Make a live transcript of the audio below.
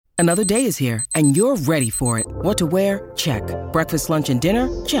Another day is here, and you're ready for it. What to wear? Check. Breakfast, lunch, and dinner?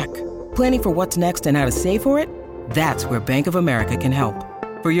 Check. Planning for what's next and how to save for it? That's where Bank of America can help.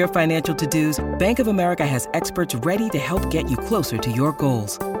 For your financial to-dos, Bank of America has experts ready to help get you closer to your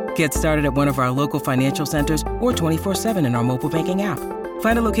goals. Get started at one of our local financial centers or 24/7 in our mobile banking app.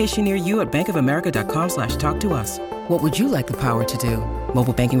 Find a location near you at bankofamerica.com/talktous. What would you like the power to do?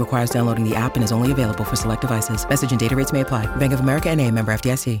 Mobile banking requires downloading the app and is only available for select devices. Message and data rates may apply. Bank of America N.A., member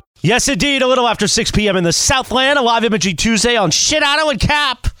FDIC. Yes, indeed. A little after 6 p.m. in the Southland, a live imaging Tuesday on Shitano and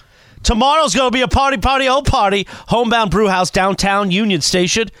Cap. Tomorrow's going to be a party. Homebound Brewhouse, downtown Union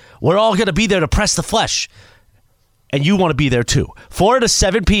Station. We're all going to be there to press the flesh. And you want to be there too. 4 to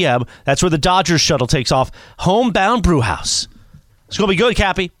 7 p.m. That's where the Dodgers shuttle takes off. Homebound Brewhouse. It's going to be good,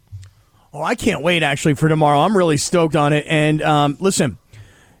 Cappy. Oh, I can't wait, actually, for tomorrow. I'm really stoked on it. And listen,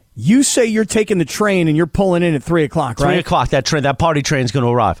 you say you're taking the train and you're pulling in at 3 o'clock, right? 3 o'clock, that party train's going to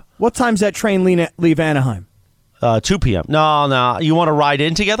arrive. What time's that train leave Anaheim? 2 p.m. No. You want to ride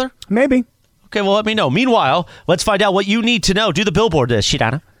in together? Maybe. Okay, well, let me know. Meanwhile, let's find out what you need to know. Do the billboard,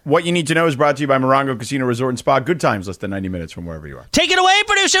 Shidana. What you need to know is brought to you by Morongo Casino Resort and Spa. Good times, less than 90 minutes from wherever you are. Take it away,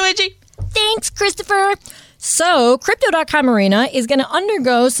 producer Luigi. Thanks, Christopher. So, Crypto.com Arena is going to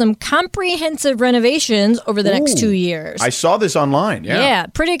undergo some comprehensive renovations over the next 2 years. I saw this online, yeah. Yeah,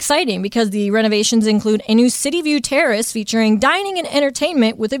 pretty exciting because the renovations include a new City View Terrace featuring dining and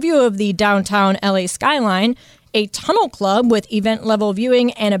entertainment with a view of the downtown LA skyline, a tunnel club with event-level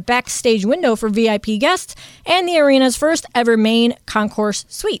viewing and a backstage window for VIP guests, and the arena's first ever main concourse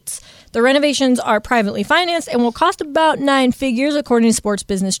suites. The renovations are privately financed and will cost about 9 figures, according to Sports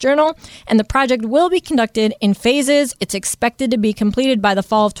Business Journal, and the project will be conducted in phases. It's expected to be completed by the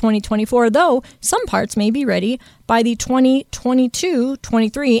fall of 2024, though some parts may be ready by the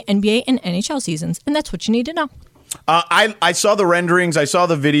 2022-23 NBA and NHL seasons, and that's what you need to know. I saw the renderings. I saw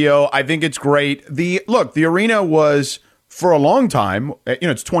the video. I think it's great. The arena was, for a long time,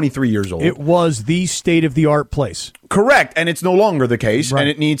 it's 23 years old. It was the state-of-the-art place. Correct, and it's no longer the case, right. And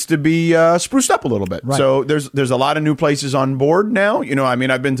it needs to be spruced up a little bit. Right. So there's a lot of new places on board now.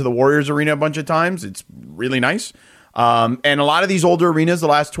 I've been to the Warriors Arena a bunch of times. It's really nice. And a lot of these older arenas, the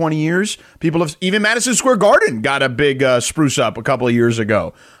last 20 years, even Madison Square Garden got a big spruce up a couple of years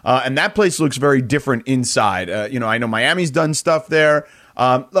ago. And that place looks very different inside. I know Miami's done stuff there.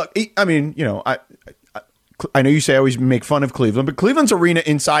 I know you say I always make fun of Cleveland, but Cleveland's arena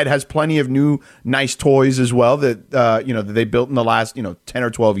inside has plenty of new, nice toys as well that that they built in the last 10 or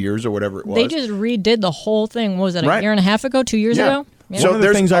 12 years or whatever it was. They just redid the whole thing. What was it, a year and a half ago, 2 years ago? Yeah. One of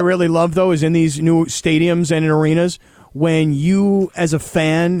the things I really love, though, is in these new stadiums and in arenas, when you, as a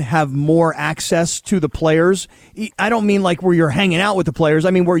fan, have more access to the players. I don't mean like where you're hanging out with the players.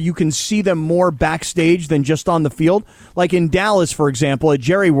 I mean where you can see them more backstage than just on the field. Like in Dallas, for example, at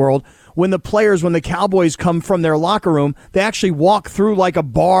Jerry World, when the Cowboys come from their locker room, they actually walk through like a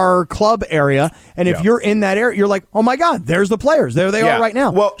bar club area. And if you're in that area, you're like, oh, my God, there's the players. There they are right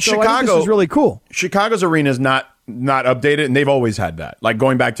now. Well, so Chicago, I think this is really cool. Chicago's arena is not updated, and they've always had that, like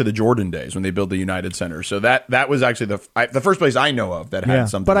going back to the Jordan days when they built the United Center. So that was actually the first place I know of that had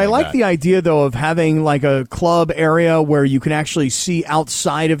something. But I like the idea, though, of having like a club area where you can actually see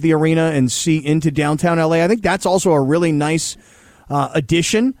outside of the arena and see into downtown LA. I think that's also a really nice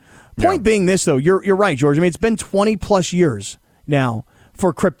addition. Point being this, though, you're right, George. I mean, it's been 20 plus years now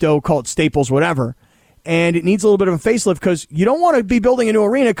for crypto, call it Staples, whatever. And it needs a little bit of a facelift because you don't want to be building a new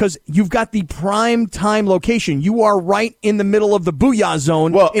arena because you've got the prime time location. You are right in the middle of the booyah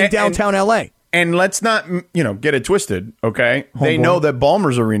zone in downtown LA. And let's not, get it twisted, okay? They know that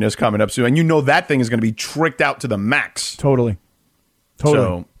Ballmer's Arena is coming up soon, and that thing is going to be tricked out to the max. Totally.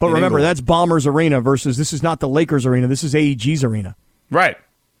 So, but remember, that's Ballmer's Arena versus this is not the Lakers Arena. This is AEG's arena. Right.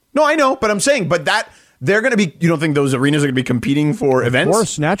 No, I know, but I'm saying, they're going to be, you don't think those arenas are going to be competing for events? Of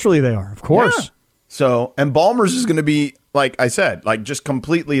course, naturally they are, of course. Yeah. So, and Ballmer's is going to be, like I said, like just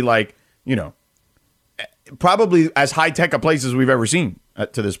completely probably as high-tech a place as we've ever seen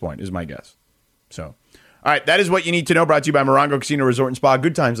to this point, is my guess. So, all right, that is what you need to know, brought to you by Morongo Casino Resort and Spa.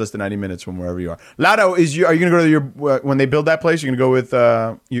 Good times, less than 90 minutes from wherever you are. Laudo, are you going to go to your, when they build that place, you're going to go with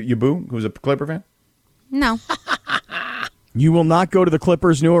your boo, who's a Clipper fan? No. You will not go to the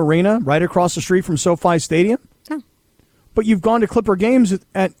Clippers' new arena right across the street from SoFi Stadium? No. But you've gone to Clipper games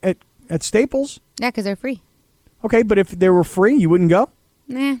at Staples? Yeah, because they're free. Okay, but if they were free, you wouldn't go?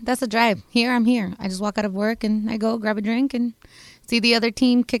 Nah, that's a drive. I'm here. I just walk out of work and I go grab a drink and see the other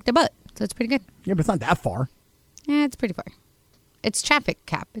team kick their butt. So it's pretty good. Yeah, but it's not that far. Yeah, it's pretty far. It's traffic,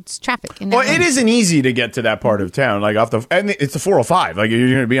 Cap. It's traffic. Well, it isn't easy to get to that part of town. Like and it's the 405. Like you're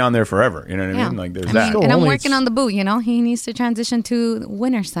going to be on there forever. You know what I mean? Like there's that. And I'm working on the boot. He needs to transition to the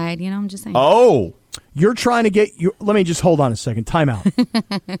winner side. I'm just saying. Oh, you're trying to get. Let me just hold on a second. Time out.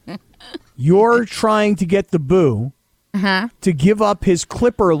 You're trying to get the boo. To give up his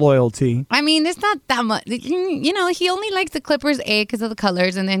Clipper loyalty. I mean, it's not that much. He only likes the Clippers, because of the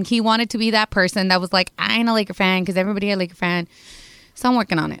colors. And then he wanted to be that person that was like, I ain't a Laker fan because everybody a Laker fan. So I'm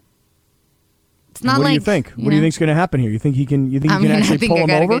working on it. It's not what like. Do you think? What do you think's going to happen here? You think he can? You think he can actually pull him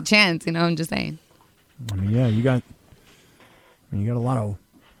over? I got a good chance. I'm just saying. I mean, yeah, you got a lot of.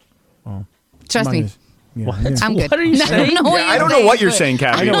 Well, trust me. Yeah, what? I'm good. What are you saying? I don't know what you're saying,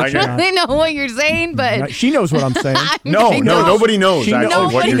 Kathy. I know what you're saying, but she knows what I'm saying. No, nobody knows.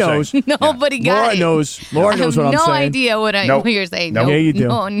 Nobody knows. Nobody got it. Laura knows what I'm saying. No idea what you're saying. Yeah, you do.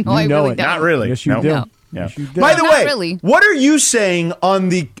 No, you I know really it. don't. Not really. Yes, you do. No. Yeah. Yes, you do. By the way, really. What are you saying on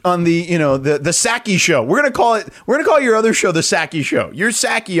the the Saki show? We're gonna call your other show the Saki show. You're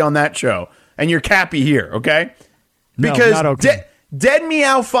Saki on that show, and you're Cappy here, okay? Because not okay. Dead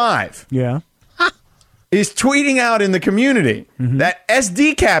Meow 5 is tweeting out in the community that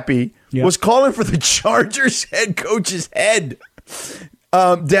SD Cappy was calling for the Chargers head coach's head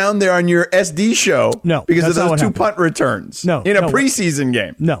down there on your SD show. No, because of that's not those what two happened. punt returns. No, in a preseason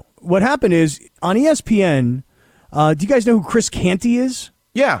game. No, what happened is on ESPN. Do you guys know who Chris Canty is?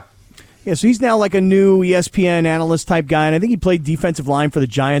 Yeah. Yeah, so he's now like a new ESPN analyst type guy, and I think he played defensive line for the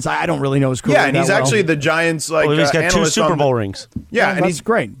Giants. I don't really know his career. Yeah, and he's actually the Giants he's got 2 Super Bowl rings. Yeah, and that's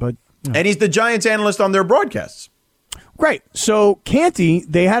great, but and he's the Giants analyst on their broadcasts. Great. So Canty,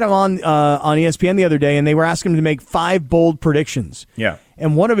 they had him on ESPN the other day, and they were asking him to make 5 bold predictions. Yeah,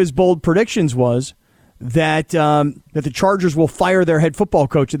 and one of his bold predictions was that that the Chargers will fire their head football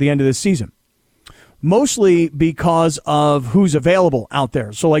coach at the end of this season. Mostly because of who's available out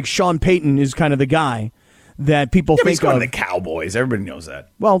there. So, like, Sean Payton is kind of the guy that people think he's going of. to the Cowboys. Everybody knows that.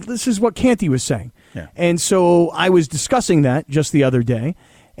 Well, this is what Canty was saying. Yeah. And so I was discussing that just the other day.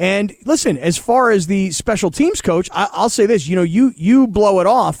 And listen, as far as the special teams coach, I'll say this. You blow it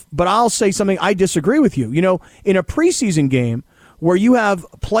off, but I'll say something I disagree with you. In a preseason game, where you have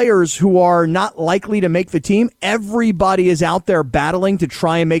players who are not likely to make the team, everybody is out there battling to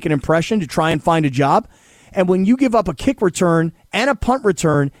try and make an impression, to try and find a job. And when you give up a kick return and a punt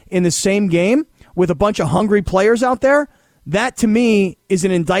return in the same game with a bunch of hungry players out there, that to me is an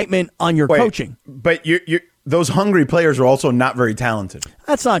indictment on your coaching. But those hungry players are also not very talented.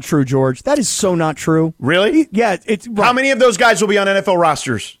 That's not true, George. That is so not true. Really? Yeah. It's right. How many of those guys will be on NFL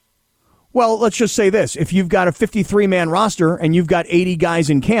rosters? Well, let's just say this. If you've got a 53-man roster and you've got 80 guys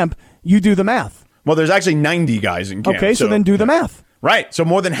in camp, you do the math. Well, there's actually 90 guys in camp. Okay, so then do the math. Right. So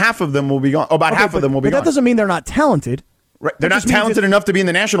more than half of them will be gone. About half of them will be gone. But that doesn't mean they're not talented. Right. They're not talented enough to be in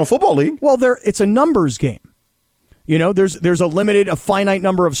the National Football League. Well, it's a numbers game. There's a finite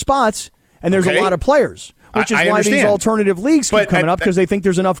number of spots, and there's a lot of players. Which is why these alternative leagues keep coming up, because they think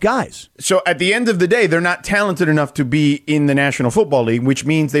there's enough guys. So at the end of the day, they're not talented enough to be in the National Football League, which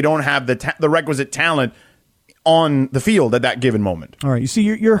means they don't have the requisite talent on the field at that given moment. All right, you see,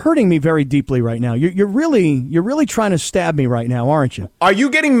 you're hurting me very deeply right now. You're really trying to stab me right now, aren't you? Are you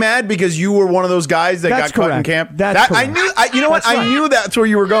getting mad because you were one of those guys that got cut in camp? That's correct. I knew. You know what? I knew that's where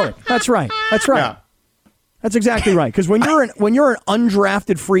you were going. That's right. Yeah. That's exactly right. Because when you're an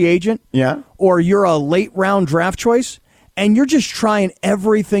undrafted free agent, or you're a late round draft choice, and you're just trying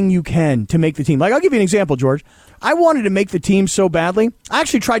everything you can to make the team. Like, I'll give you an example, George. I wanted to make the team so badly, I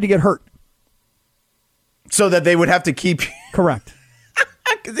actually tried to get hurt, so that they would have to keep you. Correct.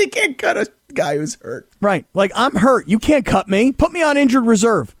 Because they can't cut a guy who's hurt. Right. Like, I'm hurt. You can't cut me. Put me on injured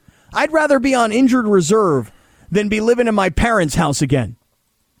reserve. I'd rather be on injured reserve than be living in my parents' house again.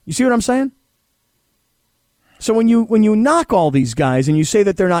 You see what I'm saying? So when you knock all these guys and you say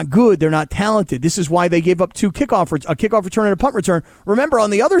that they're not good, they're not talented, this is why they gave up a kickoff return and a punt return. Remember, on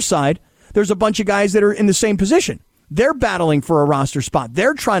the other side, there's a bunch of guys that are in the same position. They're battling for a roster spot.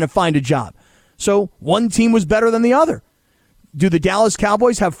 They're trying to find a job. So one team was better than the other. Do the Dallas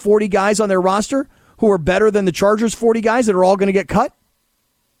Cowboys have 40 guys on their roster who are better than the Chargers' 40 guys that are all going to get cut?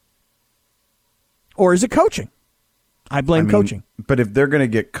 Or is it coaching? I blame coaching. But if they're going to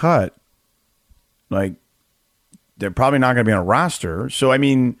get cut, they're probably not going to be on a roster. So,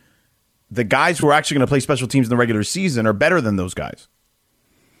 the guys who are actually going to play special teams in the regular season are better than those guys.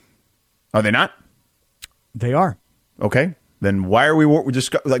 Are they not? They are. Okay. Then why are we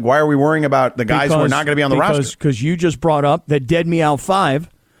worrying about the guys who are not going to be on the roster? Because you just brought up that Dead Meow 5,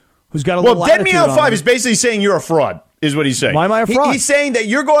 who's got a little Dead attitude Meow on 5 him. is basically saying you're a fraud. is what he's saying. Why am I a fraud? He's saying that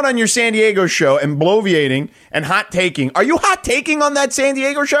you're going on your San Diego show and bloviating and hot taking. Are you hot taking on that San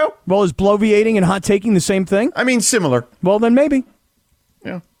Diego show? Well, is bloviating and hot taking the same thing? I mean, similar. Well, then maybe.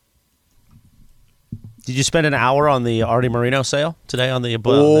 Yeah. Did you spend an hour on the Artie Moreno sale today on the?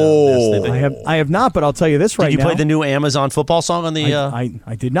 I have not, but I'll tell you this right now. Did you play the new Amazon football song on the?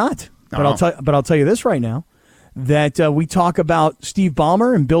 I did not, but I'll tell you this right now, that we talk about Steve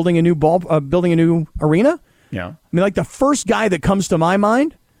Ballmer and building a new arena. Yeah. I mean, like the first guy that comes to my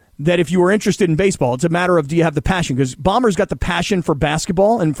mind, that if you were interested in baseball, it's a matter of, do you have the passion? Because Ballmer's got the passion for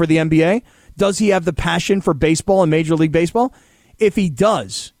basketball and for the NBA. Does he have the passion for baseball and Major League Baseball? If he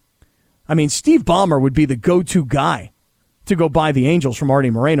does, I mean, Steve Ballmer would be the go-to guy to go buy the Angels from Artie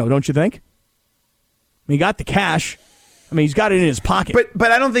Moreno, don't you think? I mean, he got the cash. I mean, he's got it in his pocket.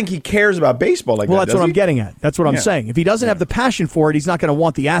 But I don't think he cares about baseball like that. Well, that's what I'm getting at. That's what I'm saying. If he doesn't have the passion for it, he's not going to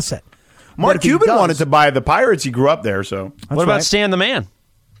want the asset. Mark Cuban wanted to buy the Pirates. He grew up there, so. What about Stan the Man?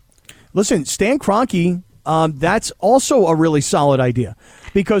 Listen, Stan Kroenke, that's also a really solid idea.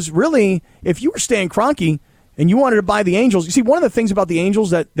 Because really, if you were Stan Kroenke and you wanted to buy the Angels, you see, one of the things about the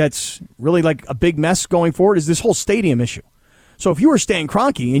Angels that's really like a big mess going forward is this whole stadium issue. So if you were Stan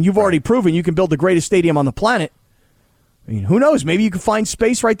Kroenke and you've already proven you can build the greatest stadium on the planet, I mean, who knows? Maybe you can find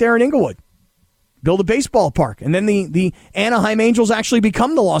space right there in Inglewood. Build a baseball park. And then the Anaheim Angels actually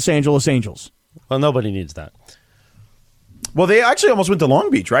become the Los Angeles Angels. Well, nobody needs that. Well, they actually almost went to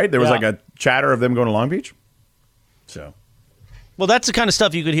Long Beach, right? There was like a chatter of them going to Long Beach. So. Well, that's the kind of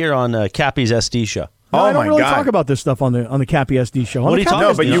stuff you could hear on Cappy's SD show. No, I don't really talk about this stuff on the Cappy SD show. What are you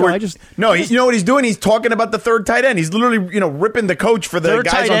talking about? You know what he's doing? He's talking about the third tight end. He's literally, ripping the coach for the third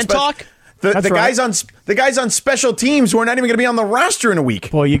guys tight on end talk. The guys on special teams who are not even going to be on the roster in a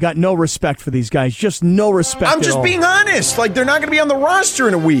week. Boy, you got no respect for these guys. Just no respect. I'm just being honest. Like, they're not going to be on the roster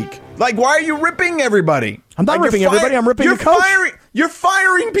in a week. Like, why are you ripping everybody? I'm not ripping everybody. I'm ripping the coach. You're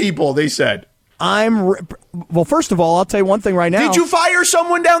firing people, they said. Well, first of all, I'll tell you one thing right now. Did you fire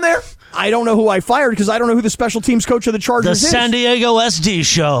someone down there? I don't know who I fired because I don't know who the special teams coach of the Chargers is. The San Diego SD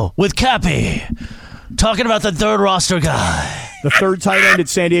show with Cappy. Talking about the third roster guy. The third tight end at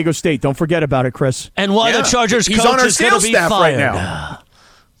San Diego State. Don't forget about it, Chris. And why the Chargers He's coach on our is going to sales be staff fired. right now.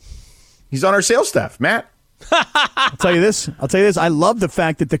 He's on our sales staff, Matt. I'll tell you this. I love the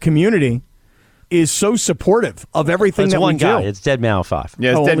fact that the community is so supportive of everything that we do. One guy. It's Dead Meow 5.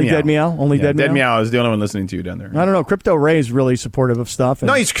 Yeah, it's Dead Meow. Only Dead Meow. Dead Meow is the only one listening to you down there. I don't know. Crypto Ray is really supportive of stuff.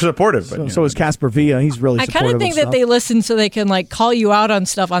 No, he's supportive. So is Casper Villa. He's really supportive. I kind of think that they listen so they can call you out on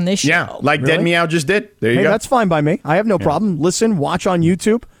stuff on this show. Yeah, like really? Dead Meow just did. There you go. That's fine by me. I have no problem. Listen, watch on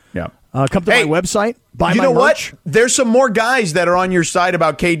YouTube. Yeah. Come to my website. Buy my merch. You know what? There's some more guys that are on your side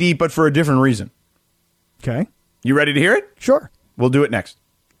about KD, but for a different reason. Okay. You ready to hear it? Sure. We'll do it next.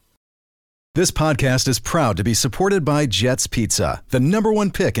 This podcast is proud to be supported by Jets Pizza, the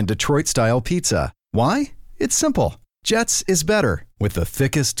 #1 pick in Detroit-style pizza. Why? It's simple. Jets is better. With the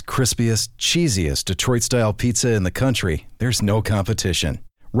thickest, crispiest, cheesiest Detroit-style pizza in the country, there's no competition.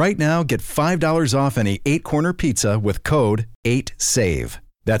 Right now, get $5 off any 8-corner pizza with code 8SAVE.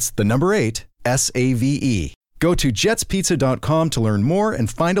 That's the number 8, SAVE. Go to jetspizza.com to learn more and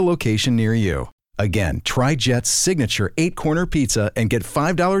find a location near you. Again, try Jet's signature 8-corner pizza and get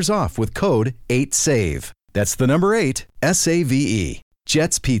 $5 off with code 8SAVE. That's the number 8, SAVE.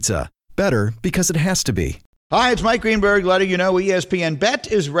 Jet's Pizza. Better because it has to be. Hi, it's Mike Greenberg letting you know ESPN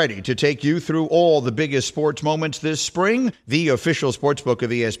Bet is ready to take you through all the biggest sports moments this spring. The official sportsbook of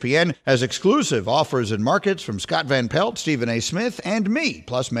ESPN has exclusive offers and markets from Scott Van Pelt, Stephen A. Smith, and me,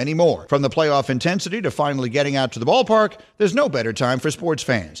 plus many more. From the playoff intensity to finally getting out to the ballpark, there's no better time for sports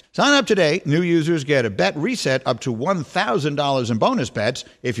fans. Sign up today. New users get a bet reset up to $1,000 in bonus bets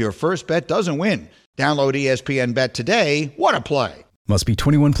if your first bet doesn't win. Download ESPN Bet today. What a play. Must be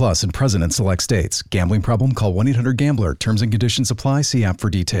 21 plus and present in select states. Gambling problem? Call 1-800-GAMBLER. Terms and conditions apply. See app for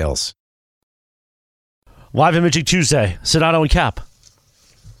details. Live Imaging Tuesday. Sedano and Cap.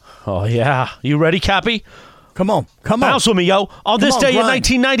 Oh, yeah. You ready, Cappy? Come on. Bounce with me, yo. On this day in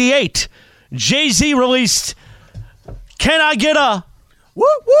 1998, Jay-Z released Can I Get a...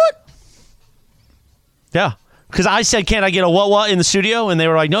 What? Yeah. Because I said, can I get a what in the studio? And they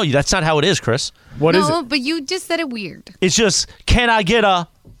were like, no, that's not how it is, Chris. What is it? No, but you just said it weird. It's just, can I get a...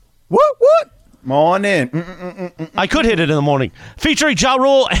 What? Morning. I could hit it in the morning. Featuring Ja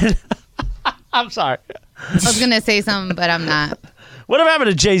Rule and... I'm sorry. I was going to say something, but I'm not. Whatever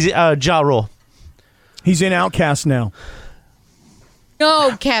happened to Ja Rule? He's in Outcast now.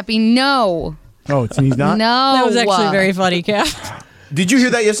 No, Cappy, no. Oh, he's not? No. That was actually very funny, Cap. Did you hear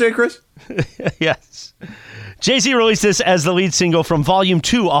that yesterday, Chris? Yes. Jay-Z released this as the lead single from Volume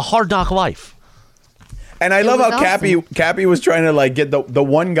 2, A Hard Knock Life. And I love how awesome. Cappy was trying to like get the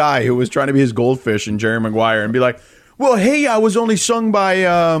one guy who was trying to be his goldfish in Jerry Maguire and be like, well, hey, I was only sung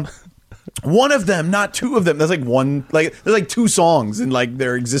by one of them, not two of them. That's like there's like two songs in like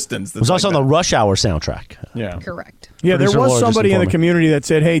their existence. It was also on the Rush Hour soundtrack. Yeah. Correct. Yeah, there Producer was Laura just somebody in the informed me. community that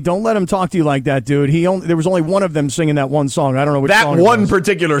said, "Hey, don't let him talk to you like that, dude." There was only one of them singing that one song. I don't know which That song it one was.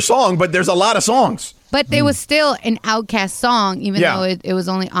 particular song, but there's a lot of songs. But there was still an Outkast song, even Yeah. though it was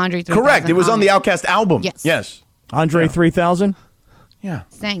only Andre 3000. Correct. It was on the Outkast album. Yes. Andre 3000, Yeah.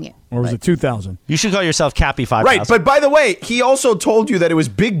 Sang it. or was it 2000? You should call yourself Cappy 5000. Right, but by the way, he also told you that it was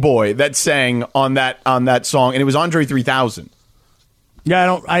Big Boy that sang on that song, and it was Andre 3000.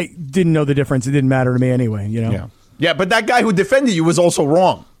 Yeah, I didn't know the difference. It didn't matter to me anyway. You know. Yeah, but that guy who defended you was also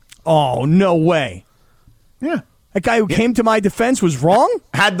wrong. Oh, no way. Yeah. That guy who came to my defense was wrong?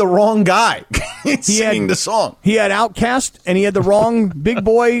 Had the wrong guy singing the song. He had Outkast, and he had the wrong Big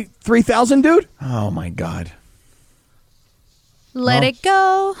Boy 3000 dude? Oh, my God. Let it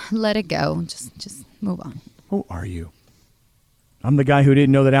go. Let it go. Just move on. Who are you? I'm the guy who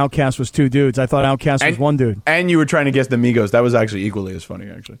didn't know that Outkast was two dudes. I thought Outkast was one dude. And you were trying to guess the Migos. That was actually equally as funny,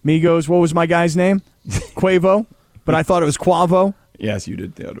 actually. Migos, what was my guy's name? Quavo. But I thought it was Quavo. Yes, you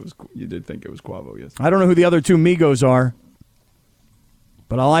did. You did think it was Quavo. Yes. I don't know who the other two Migos are,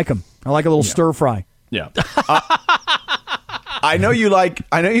 but I like them. I like a little stir fry. Yeah. I know you like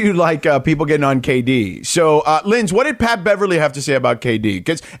people getting on KD. So, Linz, what did Pat Beverly have to say about KD?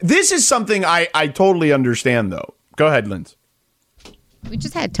 Because this is something I totally understand, though. Go ahead, Linz. We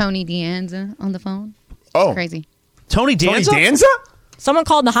just had Tony Danza on the phone. Oh, crazy. Tony Danza? Tony Danza? Someone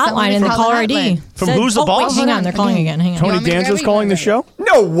called the hotline in the caller ID. From Who's the Boss? Wait, hang on, they're calling again. Hang on. Tony Danza's calling the show?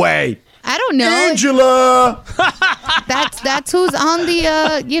 No way. I don't know. Angela. That's who's on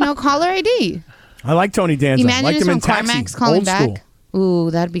the caller ID. I like Tony Danza. Imagine Liked it's him in from Taxi. CarMax calling Old back. school. Ooh,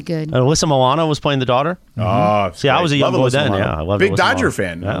 that'd be good. Alyssa Milano was playing the daughter. Oh, See, I was a young boy then. Yeah, I loved Big Alyssa Dodger Milano.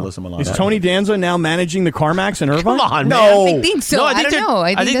 fan. Yeah. Alyssa Milano. Is Tony Danza now managing the CarMax in Irvine? Come on, No. man. I think so. No, I don't know.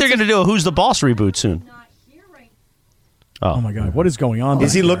 I think they're going to do a Who's the Boss reboot soon. Oh, my God. What is going on?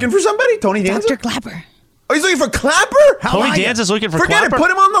 Is he looking for somebody? Tony Danza? Dr. Clapper. Oh, he's looking for Clapper? Tony Danza's looking for Forget Clapper? it. Put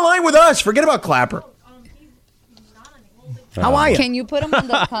him on the line with us. Forget about Clapper. How are you? Can you put him on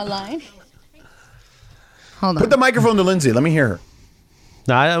the call line? Hold on. Put the microphone to Lindsay. Let me hear her.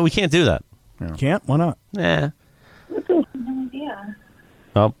 No, we can't do that. Can't? Why not? Yeah.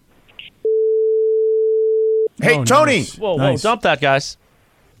 Oh. Hey, Oh, Tony. nice. Whoa, Nice. dump that, guys.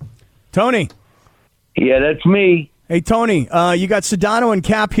 Tony. Yeah, that's me. Hey, Tony. You got Sedano and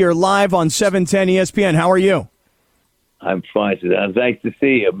Cap here live on 710 ESPN. How are you? I'm fine. Nice to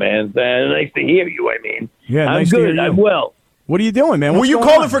see you, man. Nice to hear you, I mean. Yeah, I'm nice to good. hear you. I'm well. What are you doing, man? Were What's you going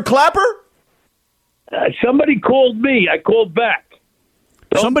calling on? for Clapper? Somebody called me. I called back.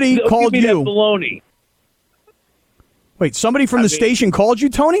 Somebody don't called give me you. That baloney. Wait, somebody from the station called you,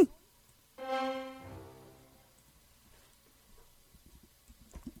 Tony?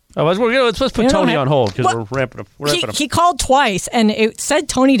 Oh, let's put You know, Tony on hold because what? we're ramping up. He called twice, and it said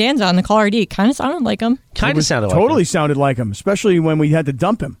Tony Danza on the caller ID. Kind of sounded like him. Kind of sounded like Totally him. sounded like him, especially when we had to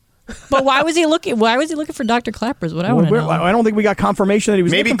dump him. But why was he looking? Why was he looking for Dr. Clapper? Is what I want to know. I don't think we got confirmation that he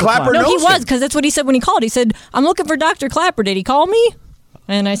was Maybe looking for Clapper No, he knows was, him. because that's what he said when he called. He said, "I'm looking for Dr. Clapper. Did he call me?"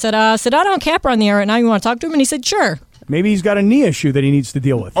 And I said, Sedano and Capper on the air right now. You want to talk to him?" And he said, "Sure." Maybe he's got a knee issue that he needs to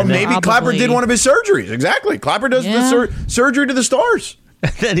deal with. Or maybe Probably. Clapper did one of his surgeries. Exactly. Clapper does the surgery to the stars.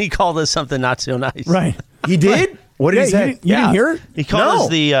 Then he called us something not so nice. Right. He did? What did Yeah, he say? You didn't hear it? He called us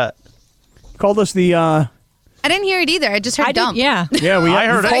the. Called us the. I didn't hear it either. I just heard I dump. did, yeah. Yeah, I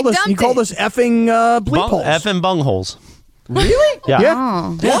heard he it. called us. He dumped called it. us effing bleep holes. effing bungholes. Really? Yeah. Yeah.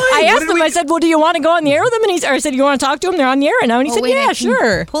 Oh. I asked him. I said, "Well, do you want to go on the air with them?" And I said, "You want to talk to him? They're on the air right now." And he Oh, said, wait, I "Yeah, can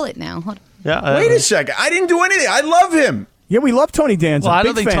sure." Pull it now. Hold on. Yeah. Wait a second. I didn't do anything. I love him. Yeah, we love Tony Danza. Well, I Big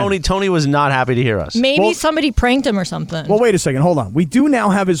don't think fan. Tony was not happy to hear us. Maybe Well- somebody pranked him or something. Well, wait a second. Hold on. We do now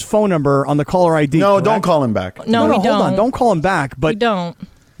have his phone number on the caller ID. No, correct? don't call him back. no, we hold don't. on. Don't call him back. But we don't.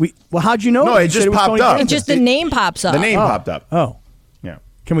 Well, how'd you know? No, that? it You just said was popped Tony up. Danza. It just the name pops up. The name popped up. Oh, Yeah.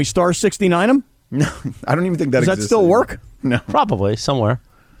 can we star 69 him? No, I don't even think that Does that exists still anymore. work? No. Probably somewhere.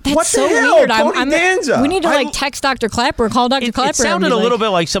 That's What the so hell? weird. Tony Danza. We need to I- text Dr. Clapper or call Dr. Clapper. It sounded and a be little like- bit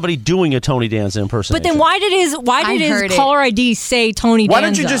like somebody doing a Tony Danza impersonation. But then why did his heard it. caller ID say Tony Why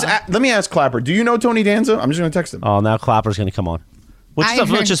Danza? don't you just let me ask Clapper? Do you know Tony Danza? I'm just going to text him. Oh, now Clapper's going to come on. Which I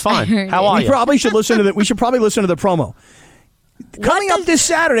heard- is I fine. heard How it. are We you? probably should listen to the. We should probably listen to the promo. Coming up this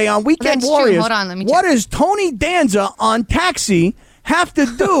Saturday on Weekend That's true. Warriors. Hold on, let me what check. does Tony Danza on Taxi have to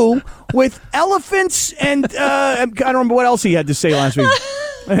do with elephants and I don't remember what else he had to say last week.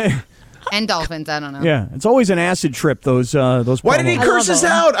 And dolphins. I don't know. Yeah, it's always an acid trip. Those. Why did he promos. curse us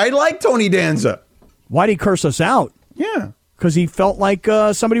out? I like Tony Danza. Why'd he curse us out? Yeah. Because he felt like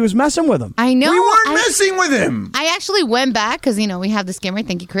somebody was messing with him. I know. We weren't messing with him. I actually went back because, we have the scammer.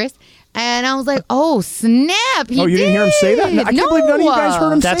 Thank you, Chris. And I was like, oh, snap. You didn't hear him say that? No, I can't believe none of you guys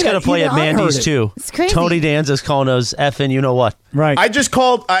heard him say that. That's going to play at Mandy's, too. It's crazy. Tony Danza's calling us effing you know what. Right. I just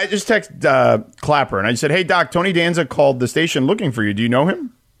texted Clapper, and I said, hey, Doc, Tony Danza called the station looking for you. Do you know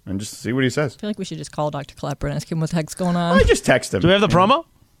him? And just see what he says. I feel like we should just call Dr. Clapper and ask him what the heck's going on. I just text him. Do we have the promo?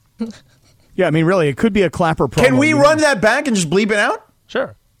 Yeah, I mean, really, it could be a Clapper promo. Can we run that back and just bleep it out?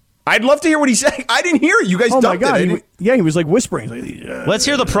 Sure. I'd love to hear what he said. I didn't hear it. You guys Oh, my dumped God. it. He was like whispering. Let's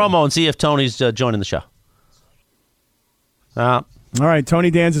hear the promo and see if Tony's joining the show. All right,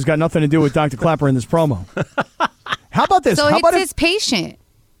 Tony Danza's got nothing to do with Dr. Clapper in this promo. How about this? So How about it's his patient.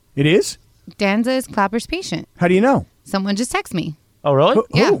 It is? Danza is Clapper's patient. How do you know? Someone just texted me. Oh, really? Who?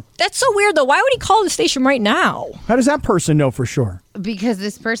 Yeah. That's so weird, though. Why would he call the station right now? How does that person know for sure? Because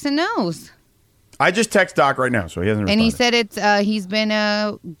this person knows. I just text Doc right now, so he hasn't responded. And he said he's been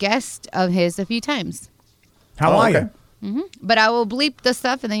a guest of his a few times. How are you? But I will bleep the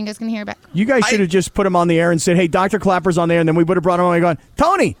stuff, and then you guys can hear it back. You guys should have just put him on the air and said, hey, Dr. Clapper's on there, and then we would have brought him on and gone,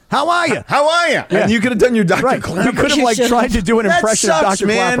 Tony, how are you? How are you? Yeah. And you could have done your Dr. Right. Clapper. We could have tried to do an That impression sucks, of Dr.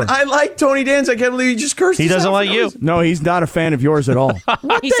 man. Clapper. I like Tony Danza. I can't believe he just cursed. He us doesn't out like for you. no reason. No, he's not a fan of yours at all. He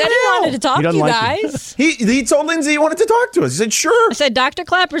said he wanted to talk He to doesn't you like you. guys. He told Lindsay he wanted to talk to us. He said, sure. I said, Dr.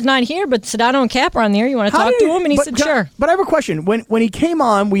 Clapper's not here, but Sedano and Cap are on there. You want to talk to him? And he said, sure. But I have a question. When he came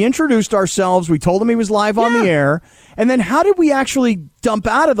on, we introduced ourselves. We told him he was live on the air. And then how did we actually dump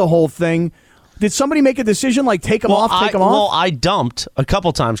out of the whole thing? Did somebody make a decision like take him off, take him off? Well, I dumped a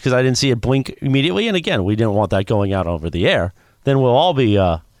couple times because I didn't see it blink immediately. And again, we didn't want that going out over the air. Then we'll all be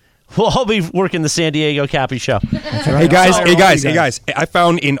working the San Diego Cappy show. Hey guys! I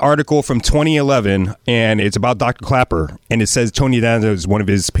found an article from 2011, and it's about Dr. Clapper, and it says Tony Danza is one of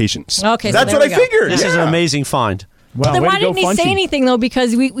his patients. Okay, That's so what I there we go. figured. This is an amazing find. Well, Then way why to go, didn't he say Funchy. anything, though?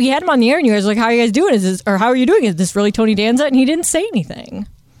 Because we had him on the air, and you guys were like, how are you guys doing? Or how are you doing? Is this really Tony Danza? And he didn't say anything.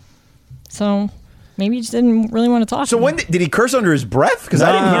 So maybe he just didn't really want to talk So to me. when did he curse under his breath? Because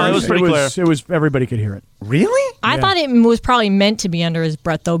I didn't hear it was anything. pretty It was everybody could hear it. Really? I thought it was probably meant to be under his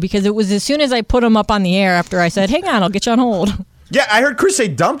breath, though, because it was as soon as I put him up on the air after I said, hang on, I'll get you on hold. Yeah, I heard Chris say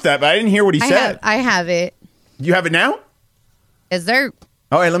dump that, but I didn't hear what he said. I have it. You have it now? Is there?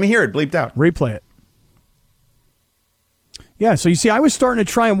 All right, let me hear it. Bleeped out. Replay it. Yeah, so you see, I was starting to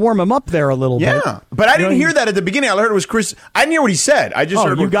try and warm him up there a little bit. Yeah, but I didn't hear that at the beginning. I heard it was Chris. I didn't hear what he said. I just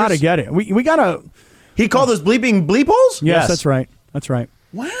heard you what got to Chris- get it. We got to. He called us bleeping bleep holes? Yes, that's right. That's right.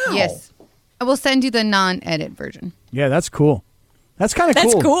 Wow. Yes. I will send you the non-edit version. Yeah, that's cool. That's kind of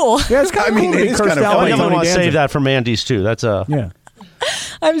cool. That's cool. Yeah, it's kind of I mean, cool to it be is cursed kind of out fun. I by definitely Tony want to Danza. save that for Mandy's, too. That's Yeah.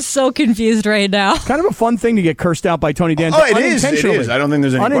 I'm so confused right now. Kind of a fun thing to get cursed out by Tony Danza. Oh, it is. It unintentionally. is. I don't think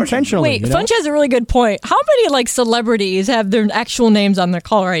there's any question. Unintentionally. Wait, you know? Funch has a really good point. How many celebrities have their actual names on their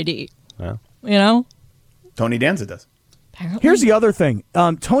caller ID? Yeah. You know? Tony Danza does. Apparently. Here's the other thing.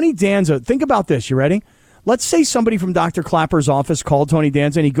 Tony Danza, think about this. You ready? Let's say somebody from Dr. Clapper's office called Tony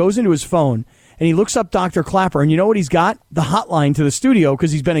Danza, and he goes into his phone, and he looks up Dr. Clapper, and you know what he's got? The hotline to the studio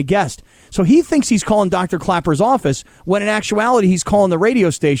because he's been a guest. So he thinks he's calling Dr. Clapper's office when in actuality he's calling the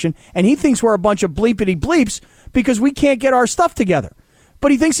radio station, and he thinks we're a bunch of bleepity bleeps because we can't get our stuff together. But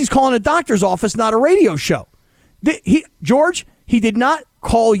he thinks he's calling a doctor's office, not a radio show. George, he did not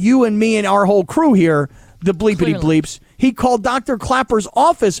call you and me and our whole crew here the bleepity Clearly. bleeps. He called Dr. Clapper's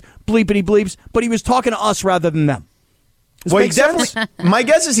office bleepity bleeps, but he was talking to us rather than them. Does Well, make sense? my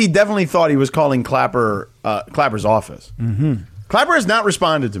guess is he definitely thought he was calling Clapper's office. Mm-hmm. Clapper has not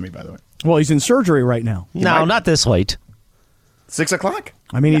responded to me, by the way. Well, he's in surgery right now. No, not this late. 6 o'clock?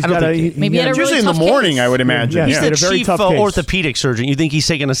 I mean, he's I don't got think- Maybe he had a really Usually in the tough morning, case. I would imagine. Yeah, He's he Yeah. had the a very chief tough case. orthopedic surgeon. You think he's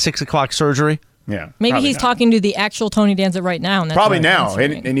taking a 6 o'clock surgery? Yeah. Maybe probably he's not. talking to the actual Tony Danza right now. And that's Probably why he's now.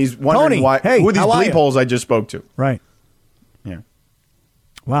 answering. And he's wondering Tony, hey, who are these how are bleep you? holes I just spoke to. Right. Yeah.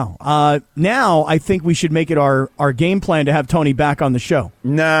 Wow. Now I think we should make it our game plan to have Tony back on the show.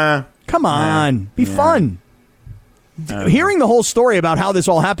 Nah. Come on. Be fun. Hearing the whole story about how this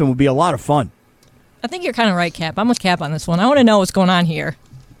all happened would be a lot of fun. I think you're kind of right, Cap. I'm with Cap on this one. I want to know what's going on here.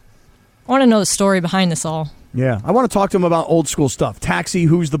 I want to know the story behind this all. Yeah. I want to talk to him about old school stuff. Taxi,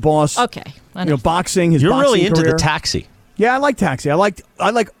 Who's the Boss? Okay. I You know, know. boxing, his You're boxing really into career. the Taxi. Yeah, I like Taxi. I like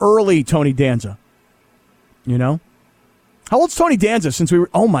early Tony Danza. You know? How old's Tony Danza since we were...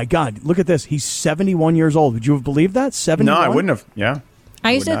 Oh, my God. Look at this. He's 71 years old. Would you have believed that? 71? No, I wouldn't have. Yeah.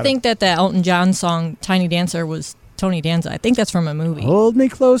 I used would to not think that the Elton John song Tiny Dancer was Tony Danza. I think that's from a movie. Hold me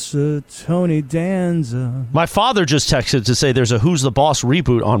closer, Tony Danza. My father just texted to say there's a Who's the Boss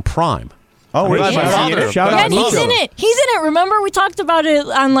reboot on Prime. Oh, really? My father. Shout Yeah, out and he's Nico. in it. He's in it. Remember, we talked about it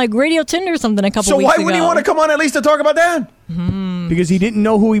on like Radio Tinder or something a couple So weeks why ago. would he want to come on at least to talk about that? Because he didn't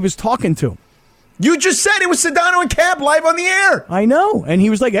know who he was talking to. You just said it was Sedano and Cap live on the air. I know. And he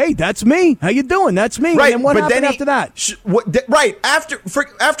was like, hey, that's me. How you doing? That's me. Right, And then what but happened then after that? Right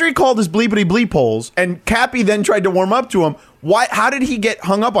after he called his bleepity bleep holes, and Cappy then tried to warm up to him. Why? How did he get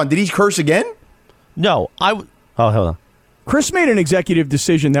hung up on? Did he curse again? No, oh, hold on. Chris made an executive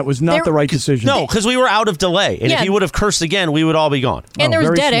decision that was not the right decision. No, because we were out of delay. And if Yeah. he would have cursed again, we would all be gone. And there was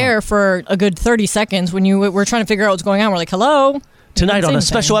very dead smart. air for a good 30 seconds when you were trying to figure out what's going on. We're like, hello? Tonight on a Same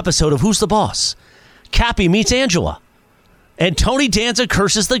special thing. episode of Who's the Boss, Cappy meets Angela, and Tony Danza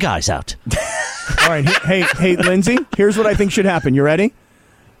curses the guys out. All right. Hey, Lindsay, here's what I think should happen. You ready?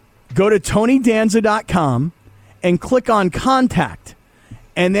 Go to TonyDanza.com and click on Contact.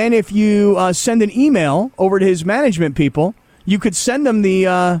 And then if you send an email over to his management people, you could send them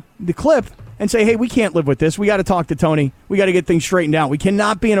the clip and say, hey, we can't live with this. We got to talk to Tony. We got to get things straightened out. We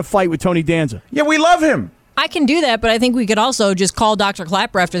cannot be in a fight with Tony Danza. Yeah, we love him. I can do that, but I think we could also just call Dr.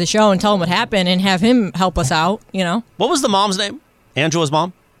 Clapper after the show and tell him what happened and have him help us out, you know? What was the mom's name? Angela's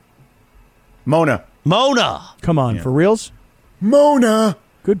mom? Mona. Come on, for reals? Mona.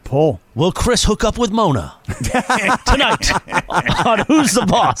 Good pull. Will Chris hook up with Mona tonight on Who's the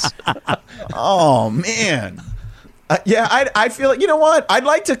Boss? Oh, man. Yeah, I feel like, you know what? I'd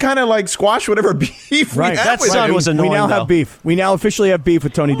like to kind of like squash whatever beef Right. we have That with son him. was annoying, We now though. have beef. We now officially have beef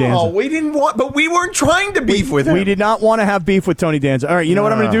with Tony Danza. Oh, we didn't want, but we weren't trying to beef with him. We did not want to have beef with Tony Danza. All right, you know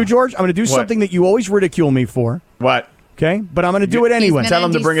what I'm going to do, George? I'm going to do something that you always ridicule me for. What? Okay, but I'm going to do it anyway. Tell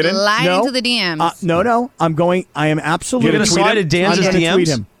him to bring it in? Slide No. into the DMs. No. I am absolutely. You're gonna slide in Danza's I'm gonna tweet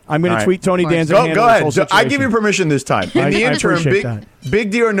DMs? him. I'm going All to right. tweet Tony Danza. Go and handle this whole ahead. I give situation. you permission this time. In the I interim, appreciate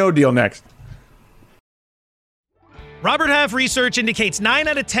big deal or no deal next. Robert Half research indicates 9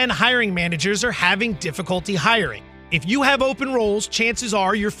 out of 10 hiring managers are having difficulty hiring. If you have open roles, chances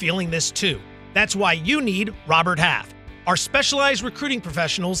are you're feeling this too. That's why you need Robert Half. Our specialized recruiting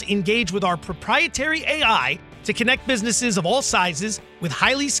professionals engage with our proprietary AI to connect businesses of all sizes with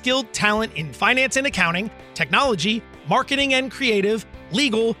highly skilled talent in finance and accounting, technology, marketing and creative,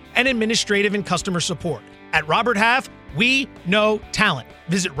 legal, and administrative and customer support. At Robert Half, we know talent.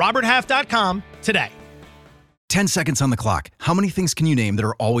 Visit roberthalf.com today. 10 seconds on the clock. How many things can you name that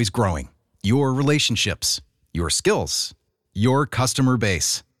are always growing? Your relationships, your skills, your customer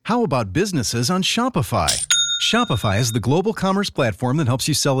base. How about businesses on Shopify? Shopify is the global commerce platform that helps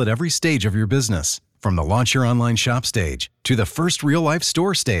you sell at every stage of your business. From the launch your online shop stage to the first real-life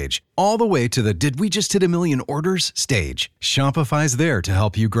store stage, all the way to the did we just hit a million orders stage. Shopify's there to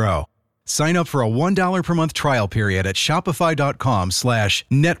help you grow. Sign up for a $1 per month trial period at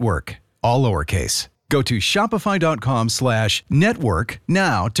shopify.com/network, all lowercase. Go to shopify.com/network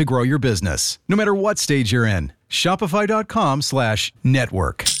now to grow your business, no matter what stage you're in.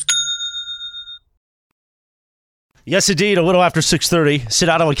 Shopify.com/network. Yes, indeed. A little after 6:30.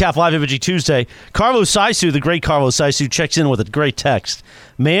 Sedano and Cap Live Imaging Tuesday. Carlos Saisu, the great Carlos Saisu, checks in with a great text.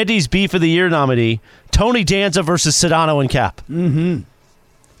 Mandy's Beef of the Year nominee, Tony Danza versus Sedano and Cap. Mm-hmm.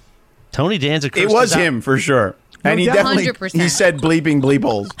 Tony Danza. It was him for sure. And he definitely 100%. he said bleeping bleep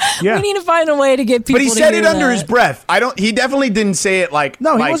holes. Yeah. We need to find a way to get people But he to said hear it under that. his breath. He definitely didn't say it like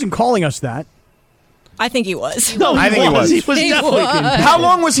No, he like- wasn't calling us that. I think he was. No, I think he was. He was He definitely. was. How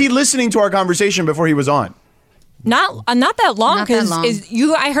long was he listening to our conversation before he was on? Not that long, Not that because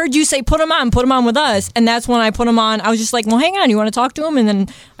long. I heard you say put him on with us, and that's when I put him on. I was just like, well, hang on, you want to talk to him, and then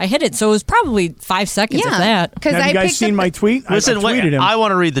I hit it. So it was probably 5 seconds of Yeah, that. because Have I you guys picked seen up my tweet? Listen, I tweeted him. I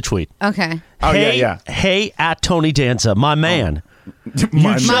want to read the tweet. Okay. Oh hey, yeah. Hey, at Tony Danza, my man. You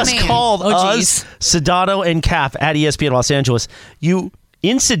My just man. called Oh, us, geez. Sedano and Cap at ESPN Los Angeles. You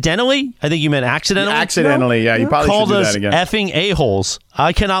incidentally, I think you meant accidentally. Accidentally, yeah. You probably Called should do us that again. effing a-holes.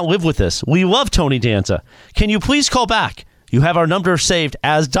 I cannot live with this. We love Tony Danza. Can you please call back? You have our number saved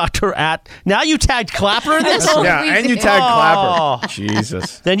as Dr. At. Now you tagged Clapper in this? Yeah, and you tagged Clapper.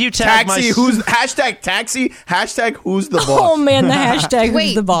 Jesus. Then you tagged Taxi, hashtag who's the boss? Oh man, the hashtag Wait,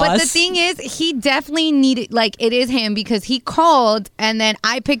 who's the boss. but the thing is, he definitely needed, like, it is him because he called and then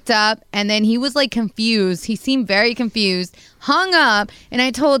I picked up and then he was like confused. He seemed very confused, hung up, and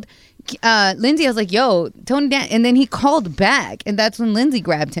I told Lindsay, I was like, yo, Tony Dan, and then he called back and that's when Lindsay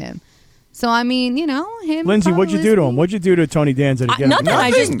grabbed him. So, I mean, you know, him. Lindsay, what'd you do to him? What'd you do to Tony Danza to get him?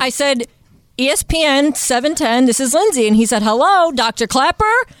 Nothing. I said, ESPN 710, this is Lindsay. And he said, hello, Dr. Clapper.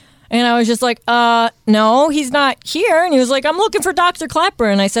 And I was just like, no, he's not here. And he was like, I'm looking for Dr. Clapper.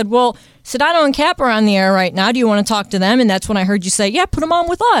 And I said, well, Sedano and Cap are on the air right now. Do you want to talk to them? And that's when I heard you say, yeah, put him on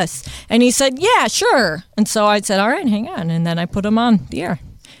with us. And he said, yeah, sure. And so I said, all right, hang on. And then I put him on the air.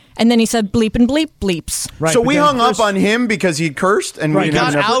 And then he said bleep and bleep bleeps. Right, so but we then hung Chris- up on him because he cursed, and we Right,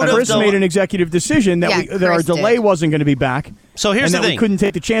 didn't have enough. Chris made an executive decision that, Yeah, that our Chris delay did. wasn't going to be back. So here's and the that thing. we couldn't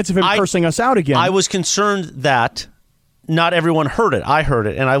take the chance of him cursing us out again. I was concerned that not everyone heard it. I heard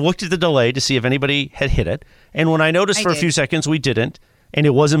it, and I looked at the delay to see if anybody had hit it. And when I noticed I for a did. few seconds we didn't, and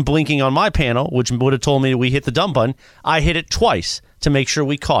it wasn't blinking on my panel, which would have told me we hit the dump button, I hit it twice to make sure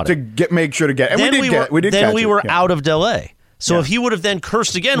we caught it. To make sure to get, and then we did. then catch we it, were yeah. out of delay. So if he would have then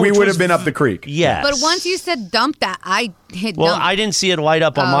cursed again, We which would was have been up the creek. Yes. But once you said dump that, I hit Well, dump. I didn't see it light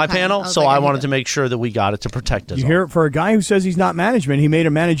up on Oh, my okay. panel, I was so like, I I hit wanted it. to make sure that we got it to protect us. You all. hear it for a guy who says he's not management. He made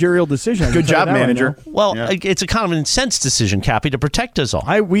a managerial decision. I can Good tell you job, that right manager. now. Well, it's a common sense decision, Cappy, to protect us all.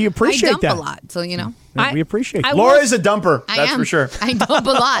 We I appreciate dump that. a lot, so you know. We appreciate that. Laura is a dumper. I That's am. for sure. I dump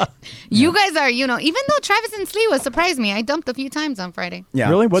a lot. You guys are, even though Travis and Sliwa surprised me, I dumped a few times on Friday. Yeah.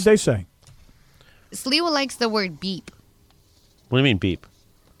 Really? What'd they say? Sliwa likes the word beep. What do you mean beep?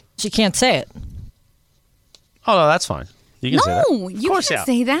 She can't say it. Oh, no, that's fine. You can say that. No, you course, can't yeah.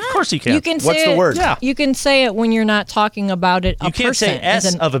 say that. Of course you can. You can say What's the it, word? Yeah. You can say it when you're not talking about it. You can't say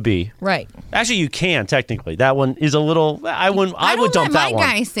S of a B. Right. Actually, you can technically. That one is a little. I would dump that my one.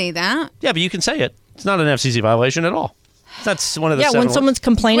 guys say that. Yeah, but you can say it. It's not an FCC violation at all. That's one of the. Yeah, seven when words. someone's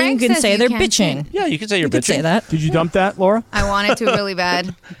complaining, Greg you can says say you they're can't say bitching. Yeah, you can say you're You could bitching. say that. Did you dump that, Laura? I wanted to really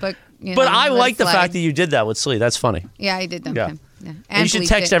bad, but But I let like it the slide. fact that you did that with Slee. That's funny. Yeah, I did dump Yeah. him. Yeah. And And you should bleeped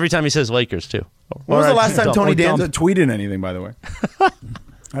text it. every time he says Lakers too. When was the Or last time dump. Tony Or dump. Danza tweeted anything? By the way,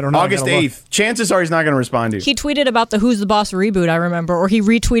 I don't know. I August gotta look. 8th. Chances are he's not going to respond to you. He tweeted about the Who's the Boss reboot, I remember, or he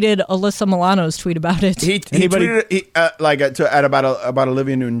retweeted Alyssa Milano's tweet about it. He tweeted at about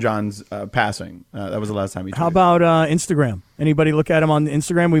Olivia Newton-John's passing. That was the last time he tweeted. How about Instagram? Anybody look at him on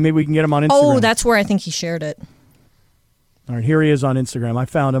Instagram? Maybe we can get him on Instagram. Oh, that's where I think he shared it. All right, here he is on Instagram. I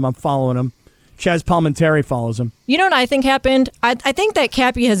found him. I'm following him. Chaz Palminteri follows him. You know what I think happened? I think that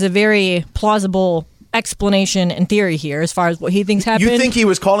Cappy has a very plausible explanation and theory here as far as what he thinks happened. You think he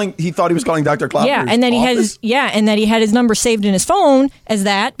thought he was calling Dr. Clapper's Yeah, and then office? and that he had his number saved in his phone as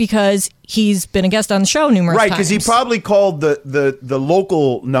that because he's been a guest on the show numerous Right, times. because he probably called the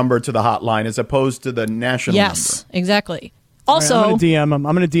local number to the hotline as opposed to the national Yes, exactly. All Also, right, I'm going to DM him.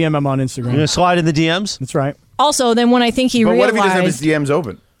 I'm going to DM him on Instagram. You gonna slide in the DMs? That's right. also, then when I think he But what if realized, he doesn't have his DMs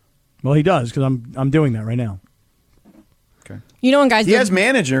open? Well, he does because I'm doing that right now. you know, when guys, He has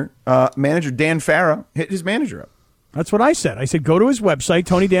manager Dan Farah hit his manager up. That's what I said. I said go to his website,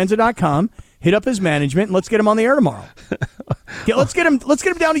 TonyDanza.com, hit up his management, and let's get him on the air tomorrow. Let's get him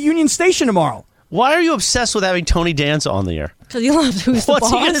down to Union Station tomorrow. Why are you obsessed with having Tony Danza on the air? because he loves Who's the What's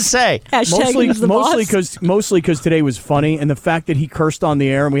Boss. he gonna say? Hashtag Who's the Boss. Mostly because today was funny, and the fact that he cursed on the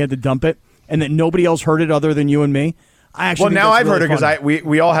air and we had to dump it, and that nobody else heard it other than you and me. I actually think Well, now that's I've heard it really because funny.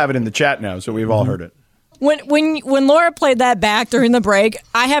 we all have it in the chat now, so we've all heard it. When Laura played that back during the break,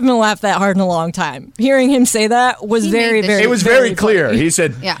 I haven't laughed that hard in a long time. Hearing him say that was He very, made the very. shit. It was very clear. funny. He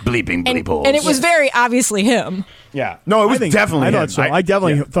said, Yeah. bleeping and, bleeples. and it was very obviously him. Yeah. No, it was definitely I him. thought so. I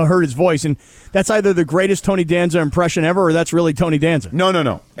definitely heard his voice, and that's either the greatest Tony Danza impression ever, or that's really Tony Danza. No.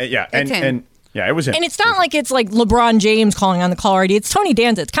 Yeah. It's him. And yeah, it was him. And it's not like it's like LeBron James calling on the caller ID. It's Tony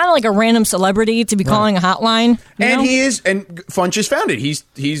Danza. It's kind of like a random celebrity to be calling a hotline. you know? he is, and Funch has found it.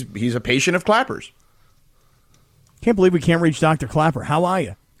 He's a patient of Clappers. Can't believe we can't reach Dr. Clapper. How are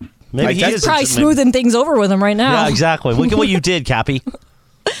you? Maybe he He's is probably smoothing things over with him right now. Yeah, exactly. Look at what you did, Cappy.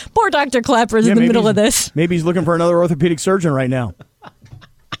 Poor Dr. Clapper's Yeah, in the maybe middle he's- of this. Maybe he's looking for another orthopedic surgeon right now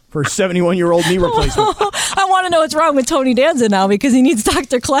for a 71-year-old knee replacement. I want to know what's wrong with Tony Danza now because he needs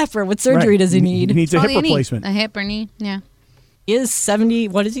Dr. Clapper. What surgery Right. does he need? He needs a All hip you need, replacement. a hip or knee. Yeah. He is 70.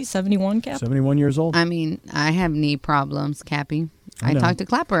 What is he? 71, Cap? 71 years old. I mean, I have knee problems, Cappy. I I know. talked to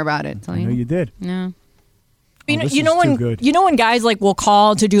Clapper about it. So I know you did. Yeah. this is too good. You know when guys like will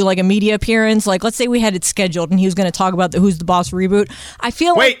call to do like a media appearance, like let's say we had it scheduled and he was going to talk about the Who's the Boss reboot. I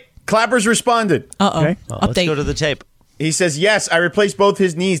feel Wait, Clappers responded. Okay. Let's go to the tape. He says, yes, I replaced both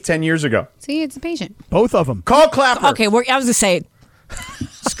his knees 10 years ago. See, it's a patient. Both of them. Call Clapper. Okay, I was going to say,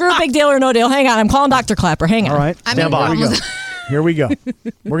 screw big deal or no deal. Hang on, I'm calling Dr. Clapper. Hang on. All right. I mean, Stand by. we're Here we go. almost- Here we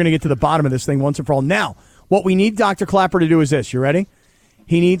go. We're going to get to the bottom of this thing once and for all. Now, what we need Dr. Clapper to do is this. You ready?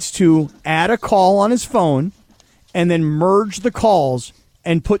 He needs to add a call on his phone and then merge the calls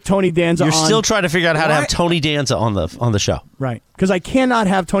and put Tony Danza You're on. still trying to figure out how to have What? Tony Danza on the show. Right. Because I cannot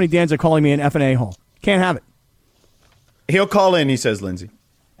have Tony Danza calling me an F&A hole. Can't have it. He'll call in, he says, Lindsay.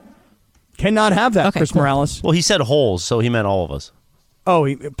 Cannot have that, Okay, Chris cool. Morales. Well, he said holes, so he meant all of us.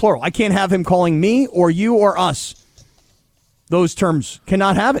 Oh, plural. I can't have him calling me or you or us. Those terms.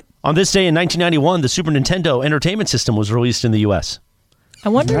 Cannot have it. On this day in 1991, the Super Nintendo Entertainment System was released in the U.S. I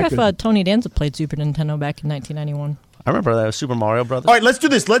wonder Isn't that if good? Tony Danza played Super Nintendo back in 1991. I remember that Super Mario Brothers. All right, let's do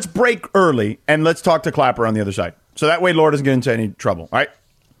this. Let's break early, and let's talk to Clapper on the other side. So that way Laura doesn't get into any trouble. All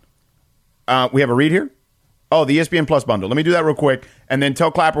right? We have a read here? Oh, the ESPN Plus bundle. Let me do that real quick, and then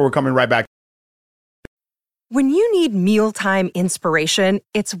tell Clapper we're coming right back. When you need mealtime inspiration,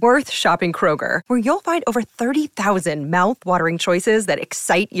 it's worth shopping Kroger, where you'll find over 30,000 mouth-watering choices that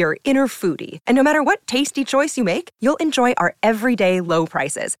excite your inner foodie. And no matter what tasty choice you make, you'll enjoy our everyday low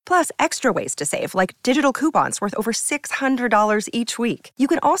prices, plus extra ways to save, like digital coupons worth over $600 each week. You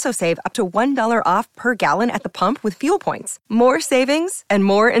can also save up to $1 off per gallon at the pump with fuel points. More savings and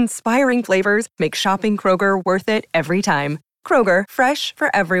more inspiring flavors make shopping Kroger worth it every time. Kroger, fresh for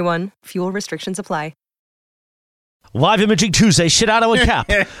everyone. Fuel restrictions apply. Live Imaging Tuesday, Shadano and Cap.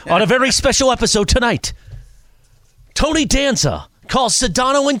 On a very special episode tonight, Tony Danza calls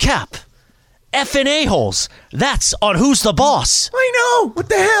Sedano and Cap effing a-holes. That's on Who's the Boss. I know. What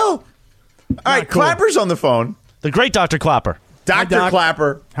the hell? All right, cool. Clapper's on the phone. The great Dr. Clapper. Dr.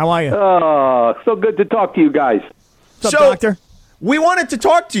 Clapper. How are you? So good to talk to you guys. What's up, Doctor? We wanted to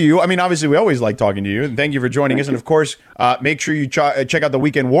talk to you. I mean, obviously, we always like talking to you. And thank you for joining us. And, of course, make sure you check out the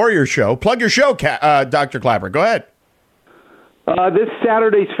Weekend Warrior show. Plug your show, Dr. Clapper. Go ahead. This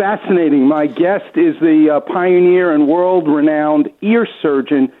Saturday's fascinating. My guest is the pioneer and world-renowned ear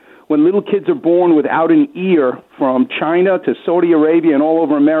surgeon. When little kids are born without an ear, from China to Saudi Arabia and all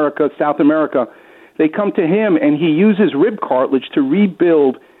over America, South America, they come to him, and he uses rib cartilage to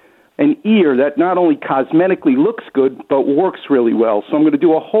rebuild an ear that not only cosmetically looks good, but works really well. So I'm going to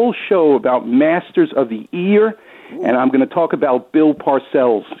do a whole show about masters of the ear, and I'm going to talk about Bill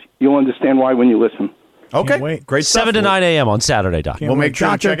Parcells. You'll understand why when you listen. Okay, great stuff. 7 to 9 a.m. on Saturday, Doc. We'll make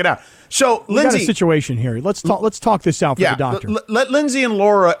sure to check it out. So, We Lindsay, got a situation here. Let's talk this out for the doctor. Let Lindsay and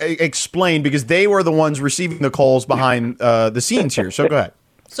Laura explain, because they were the ones receiving the calls behind the scenes here. So go ahead.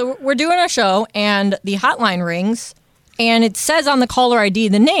 So we're doing a show, and the hotline rings, and it says on the caller ID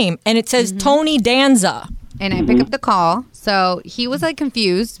the name, and it says Tony Danza. And I pick up the call. So he was like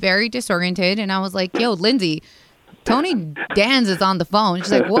confused, very disoriented, and I was like, "Yo, Lindsay, Tony Danza's on the phone."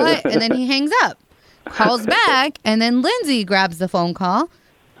 She's like, "What?" And then he hangs up. Calls back, and then Lindsay grabs the phone call,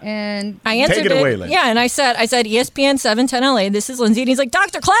 and I answered Take it away, Lynn. Yeah, and I said ESPN 710 LA, this is Lindsay, and he's like,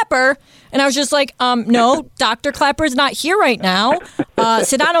 Dr. Clapper, and I was just like, no, Dr. Clapper's not here right now.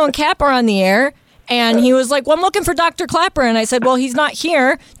 Sedano and Cap are on the air, and he was like, well, I'm looking for Dr. Clapper, and I said, well, he's not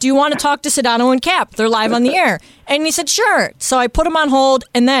here. Do you want to talk to Sedano and Cap? They're live on the air, and he said, sure. So I put him on hold,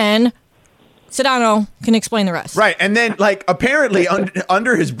 and then Sedano can explain the rest. Right, and then apparently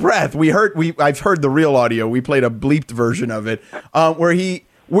under his breath, I've heard the real audio. We played a bleeped version of it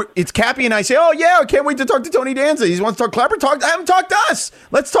where it's Cappy and I say, "Oh yeah, I can't wait to talk to Tony Danza. He wants to talk Clapper. Have him talk to us.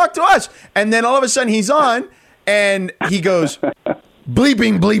 Let's talk to us." And then all of a sudden he's on, and he goes,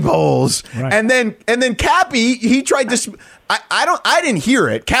 "Bleeping bleep holes." Right. And then Cappy, he tried to. I didn't hear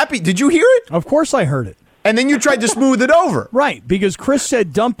it. Cappy, did you hear it? Of course I heard it. And then you tried to smooth it over. Right, because Chris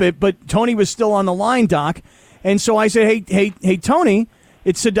said dump it, but Tony was still on the line, Doc. And so I said, hey, Tony,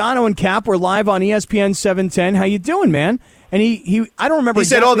 it's Sedano and Cap. We're live on ESPN 710. How you doing, man? And he I don't remember. He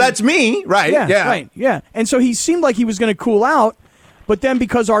said, "Oh, that's me." Right. Yeah. Right. Yeah. And so he seemed like he was going to cool out. But then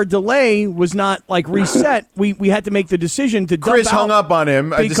because our delay was not reset, we had to make the decision to dump Chris out hung up on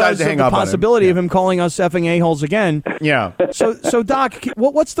him. I decided to hang up on him. Because of the possibility of him calling us effing a-holes again. Yeah. So Doc,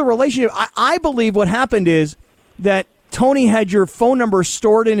 what's the relationship? I believe what happened is that Tony had your phone number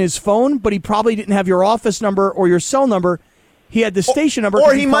stored in his phone, but he probably didn't have your office number or your cell number. He had the station number.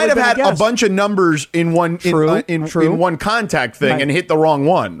 Or he might have had a bunch of numbers in one in one contact thing and hit the wrong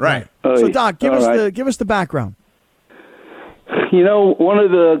one. Right. So Doc, give us the background. You know, one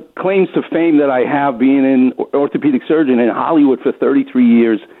of the claims to fame that I have being an orthopedic surgeon in Hollywood for 33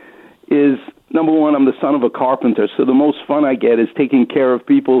 years is, number one, I'm the son of a carpenter. So the most fun I get is taking care of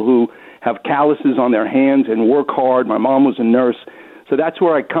people who have calluses on their hands and work hard. My mom was a nurse. So that's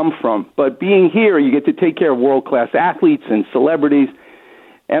where I come from. But being here, you get to take care of world-class athletes and celebrities.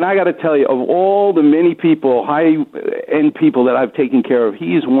 And I got to tell you, of all the many people, high-end people that I've taken care of,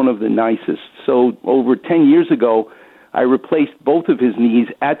 he is one of the nicest. So over 10 years ago, I replaced both of his knees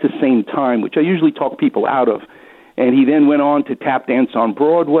at the same time, which I usually talk people out of. And he then went on to tap dance on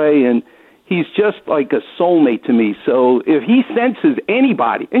Broadway, and he's just like a soulmate to me. So if he senses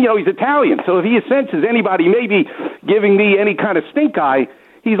anybody, and he's Italian, so if he senses anybody maybe giving me any kind of stink eye,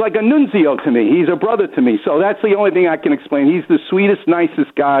 he's like a nunzio to me. He's a brother to me. So that's the only thing I can explain. He's the sweetest,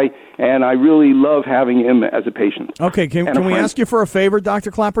 nicest guy, and I really love having him as a patient. Okay, can we ask you for a favor, Dr.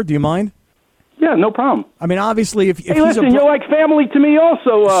 Clapper? Do you mind? Yeah, no problem. I mean, obviously, if hey, listen, you're like family to me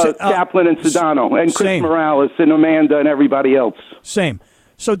also, Kaplan and Sedano, and Chris Morales and Amanda and everybody else. Same.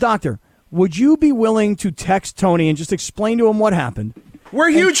 So, Doctor, would you be willing to text Tony and just explain to him what happened? We're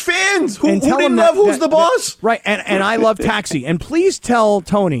huge fans. Who tell didn't him love Who's the Boss? Right, and I love Taxi. And please tell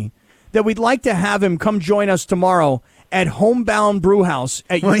Tony that we'd like to have him come join us tomorrow at Homebound Brewhouse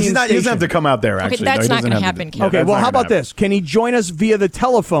at Union He doesn't have to come out there, actually. Okay, that's not going to happen, Ken. Okay, well, how about this? Can he join us via the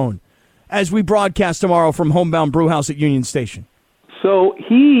telephone as we broadcast tomorrow from Homebound Brewhouse at Union Station? So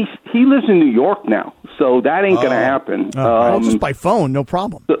he lives in New York now, so that ain't going to happen. Just by phone, no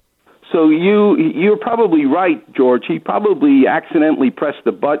problem. So you're probably right, George. He probably accidentally pressed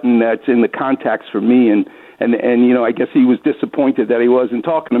the button that's in the contacts for me, and you know, I guess he was disappointed that he wasn't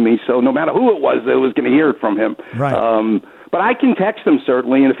talking to me. So no matter who it was going to hear it from him. Right. But I can text him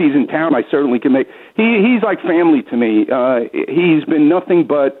certainly, and if he's in town, I certainly can make. He's like family to me. He's been nothing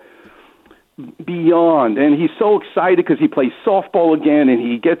but beyond, and he's so excited because he plays softball again, and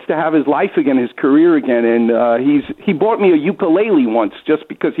he gets to have his life again, his career again, and he bought me a ukulele once just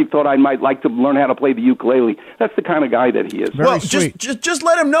because he thought I might like to learn how to play the ukulele. That's the kind of guy that he is. Well, just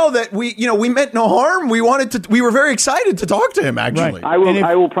let him know that we meant no harm. We were very excited to talk to him. Actually, right.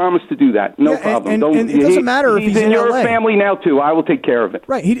 I will promise to do that. No problem. And it doesn't matter if he's in your LA. family now too. I will take care of it.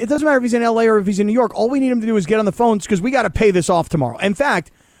 Right. It doesn't matter if he's in LA or if he's in New York. All we need him to do is get on the phones because we got to pay this off tomorrow. In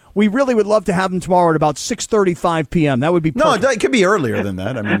fact, we really would love to have him tomorrow at about 6:35 p.m. That would be perfect. No, it could be earlier than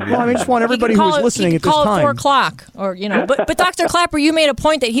that. I mean, I just want everybody who's listening at this time. Call it 4 o'clock, or But Dr. Clapper, you made a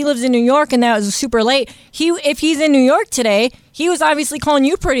point that he lives in New York, and that was super late. If he's in New York today, he was obviously calling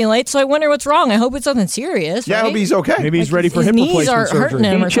you pretty late. So I wonder what's wrong. I hope it's something serious. Yeah, right? I hope he's okay. Maybe he's ready for hip replacement surgery. His knees are hurting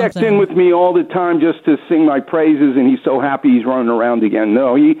him. He checked in with me all the time just to sing my praises, and he's so happy he's running around again.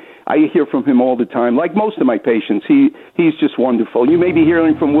 No, I hear from him all the time. Like most of my patients, he's just wonderful. You may be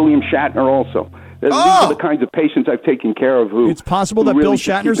hearing from William Shatner also. These are the kinds of patients I've taken care of. It's possible that Bill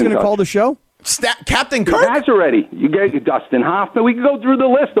Shatner's going to call the show? Captain Kirk? He has already. You get Dustin Hoffman. We can go through the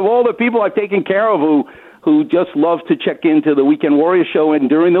list of all the people I've taken care of who just love to check into the Weekend Warrior show, and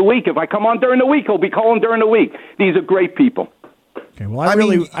during the week, if I come on during the week, he'll be calling during the week. These are great people. Okay, well, I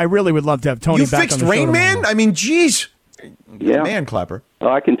really would love to have Tony back on the show. You fixed Rain Man? I mean, geez. Yeah. Man, Clapper.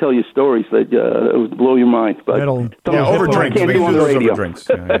 I can tell you stories that would blow your mind. But over drinks. We can do those over drinks.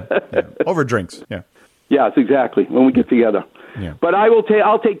 Yeah. Over drinks, yeah. Yes, exactly, when we get together. Yeah. But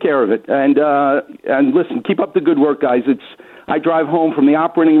I'll take care of it. And listen, keep up the good work, guys. I drive home from the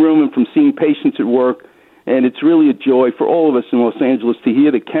operating room and from seeing patients at work, and it's really a joy for all of us in Los Angeles to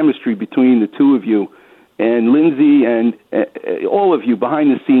hear the chemistry between the two of you. And Lindsay and all of you behind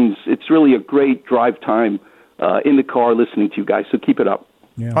the scenes, it's really a great drive time in the car listening to you guys. So keep it up.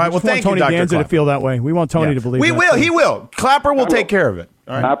 Yeah. All right, well, thank you, Dr. Tony Danza Clapper. to feel that way. We want Tony to believe We that. will. He will. Clapper will take care of it.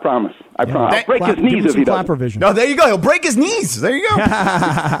 All right. I promise. I'll break his knees if he doesn't. Clapper vision. No, there you go. He'll break his knees. There you go. All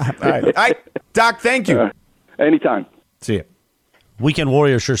right. Doc, thank you. Anytime. See you. Weekend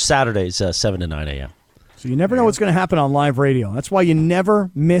Warriors are Saturdays, 7 to 9 a.m. So you never know what's going to happen on live radio. That's why you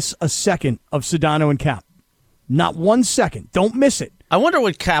never miss a second of Sedano and Cap. Not 1 second. Don't miss it. I wonder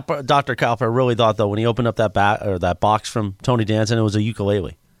what Dr. Calper really thought, though, when he opened up that box from Tony Danza and it was a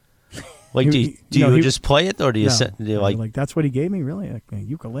ukulele. Like, do you just play it, or do you like that's what he gave me? Really, like a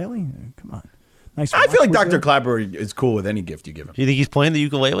ukulele? Come on, nice. I feel like Dr. Clapper is cool with any gift you give him. Do you think he's playing the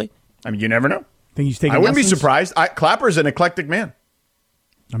ukulele? I mean, you never know. Think he's taking? I wouldn't lessons? be surprised. Clapper's an eclectic man.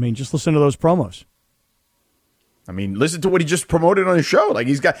 I mean, just listen to those promos. I mean, listen to what he just promoted on his show. Like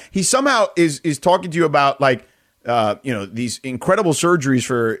he somehow is talking to you about like these incredible surgeries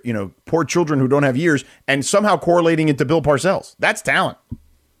for poor children who don't have ears, and somehow correlating it to Bill Parcells. That's talent.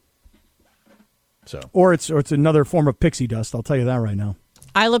 So, or it's another form of pixie dust. I'll tell you that right now.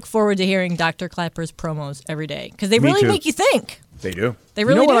 I look forward to hearing Dr. Clapper's promos every day because they really make you think. They do. They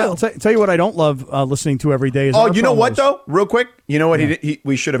really do. I'll tell you what I don't love listening to every day is. Oh, you know what though? Real quick, you know what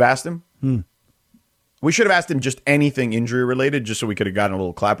we should have asked him. We should have asked him just anything injury related, just so we could have gotten a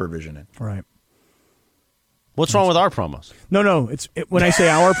little Clapper vision in. Right. What's wrong with our promos? No. When I say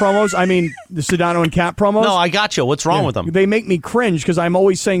our promos, I mean the Sedano and Cap promos. No, I got you. What's wrong with them? They make me cringe because I'm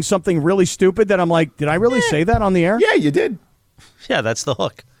always saying something really stupid that I'm like, did I really say that on the air? Yeah, you did. Yeah, that's the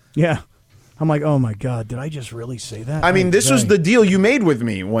hook. Yeah. I'm like, oh my God, did I just really say that? I mean, this was the deal you made with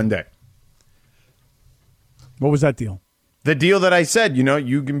me one day. What was that deal? The deal that I said,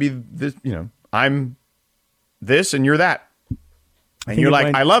 you can be this, I'm this and you're that. And you're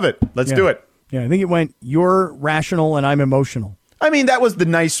like, I love it. Let's do it. Yeah, I think it went, you're rational and I'm emotional. I mean, that's the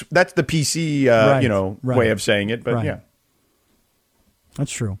PC, way of saying it, but yeah.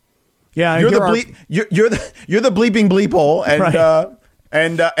 That's true. Yeah. You're the bleeping bleep hole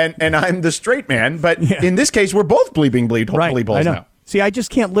and I'm the straight man, but in this case, we're both bleeping bleep holes now. See, I just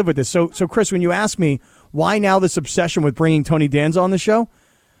can't live with this. So Chris, when you ask me why now this obsession with bringing Tony Danza on the show,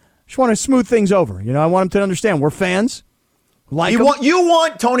 Just want to smooth things over. I want them to understand we're fans. Like you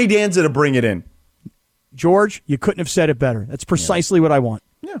want Tony Danza to bring it in. George, you couldn't have said it better. That's precisely what I want.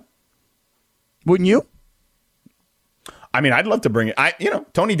 Yeah. Wouldn't you? I mean, I'd love to bring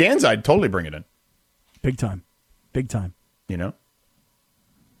it. Tony Danza, I'd totally bring it in. Big time. Big time. I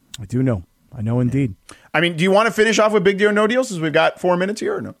do know. I know indeed. I mean, do you want to finish off with big deal or no deal since we've got 4 minutes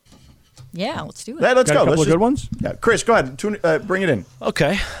here or no? Yeah, let's do it. Let's got go. A couple of good ones? Yeah, Chris, go ahead. Bring it in.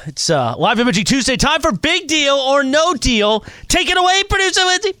 Okay. It's Live Imaging Tuesday. Time for big deal or no deal. Take it away, producer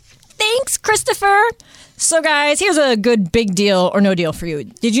Lindsay. Thanks, Christopher. So, guys, here's a good big deal or no deal for you.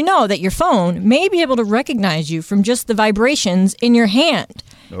 Did you know that your phone may be able to recognize you from just the vibrations in your hand?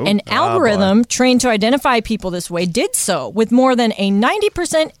 An algorithm trained to identify people this way did so with more than a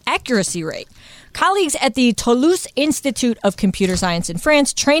 90% accuracy rate. Colleagues at the Toulouse Institute of Computer Science in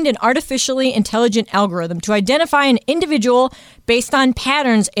France trained an artificially intelligent algorithm to identify an individual based on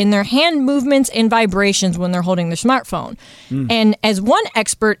patterns in their hand movements and vibrations when they're holding their smartphone. And as one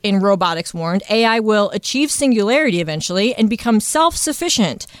expert in robotics warned, AI will achieve singularity eventually and become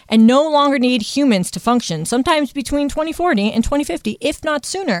self-sufficient and no longer need humans to function, sometimes between 2040 and 2050, if not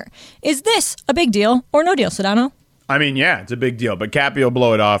sooner. Is this a big deal or no deal, Sedano? I mean, yeah, it's a big deal, but Cappy will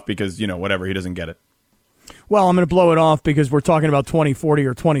blow it off because, whatever, he doesn't get it. Well, I'm going to blow it off because we're talking about 2040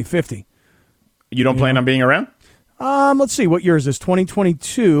 or 2050. You don't plan on being around? Let's see. What year is this?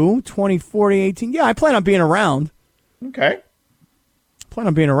 2022, 2040, 18. Yeah, I plan on being around. Okay. Plan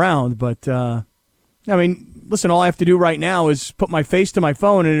on being around, but, listen, all I have to do right now is put my face to my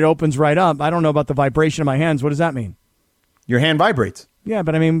phone and it opens right up. I don't know about the vibration of my hands. What does that mean? Your hand vibrates. Yeah,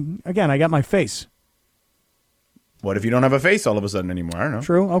 but again, I got my face. What if you don't have a face all of a sudden anymore? I don't know.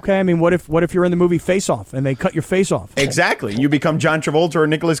 True. Okay. What if you're in the movie Face Off and they cut your face off? Exactly. You become John Travolta or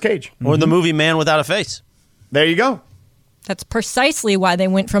Nicolas Cage. Or the movie Man Without a Face. There you go. That's precisely why they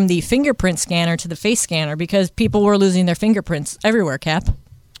went from the fingerprint scanner to the face scanner, because people were losing their fingerprints everywhere, Cap.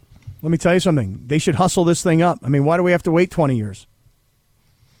 Let me tell you something. They should hustle this thing up. Why do we have to wait 20 years?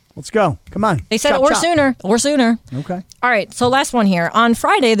 Let's go. Come on. They said sooner. Or sooner. Okay. All right. So last one here. On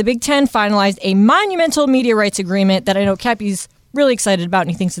Friday, the Big Ten finalized a monumental media rights agreement that I know Cappy's really excited about,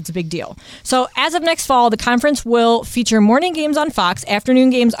 and he thinks it's a big deal. So as of next fall, the conference will feature morning games on Fox, afternoon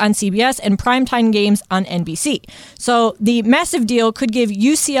games on CBS, and primetime games on NBC. So the massive deal could give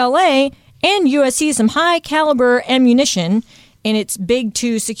UCLA and USC some high-caliber ammunition in its bid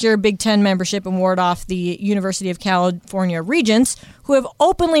to secure Big Ten membership and ward off the University of California regents, who have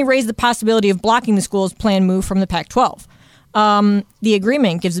openly raised the possibility of blocking the school's planned move from the Pac-12. The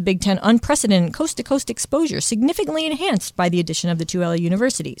agreement gives the Big Ten unprecedented coast-to-coast exposure, significantly enhanced by the addition of the two LA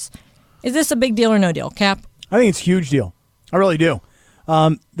universities. Is this a big deal or no deal, Cap? I think it's a huge deal. I really do.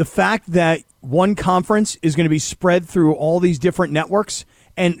 The fact that one conference is going to be spread through all these different networks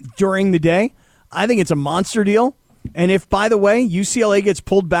and during the day, I think it's a monster deal. And if, by the way, UCLA gets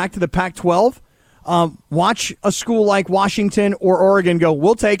pulled back to the Pac-12, watch a school like Washington or Oregon go,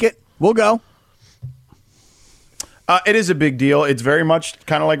 we'll take it. We'll go. It is a big deal. It's very much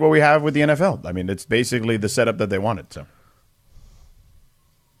kind of like what we have with the NFL. It's basically the setup that they wanted. So,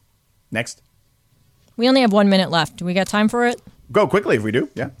 next. We only have 1 minute left. Do we got time for it? Go quickly if we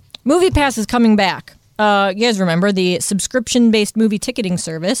do. Yeah. MoviePass is coming back. You guys remember the subscription-based movie ticketing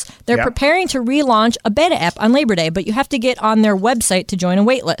service? They're preparing to relaunch a beta app on Labor Day, but you have to get on their website to join a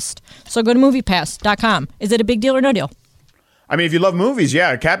wait list. So go to MoviePass.com. Is it a big deal or no deal? If you love movies,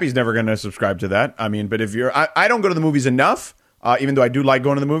 yeah, Cappy's never going to subscribe to that. But if you're, I don't go to the movies enough, even though I do like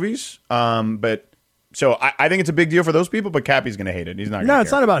going to the movies. So I think it's a big deal for those people, but Cappy's going to hate it. He's not going to. No,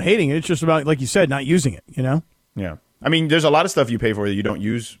 it's not about hating it. It's just about, like you said, not using it, Yeah. There's a lot of stuff you pay for that you don't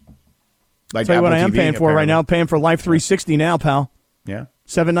use. Like tell you what Apple I am TV, paying for apparently. right now. Paying for Life 360 now, pal. Yeah.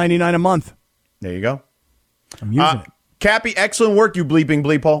 $7.99 a month. There you go. I'm using it. Cappy, excellent work, you bleeping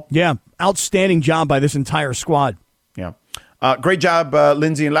bleephole. Yeah. Outstanding job by this entire squad. Yeah. Great job,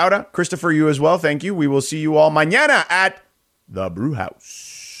 Lindsay and Laura. Christopher, you as well. Thank you. We will see you all mañana at the Brew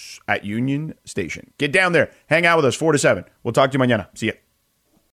House at Union Station. Get down there. Hang out with us 4 to 7. We'll talk to you mañana. See ya.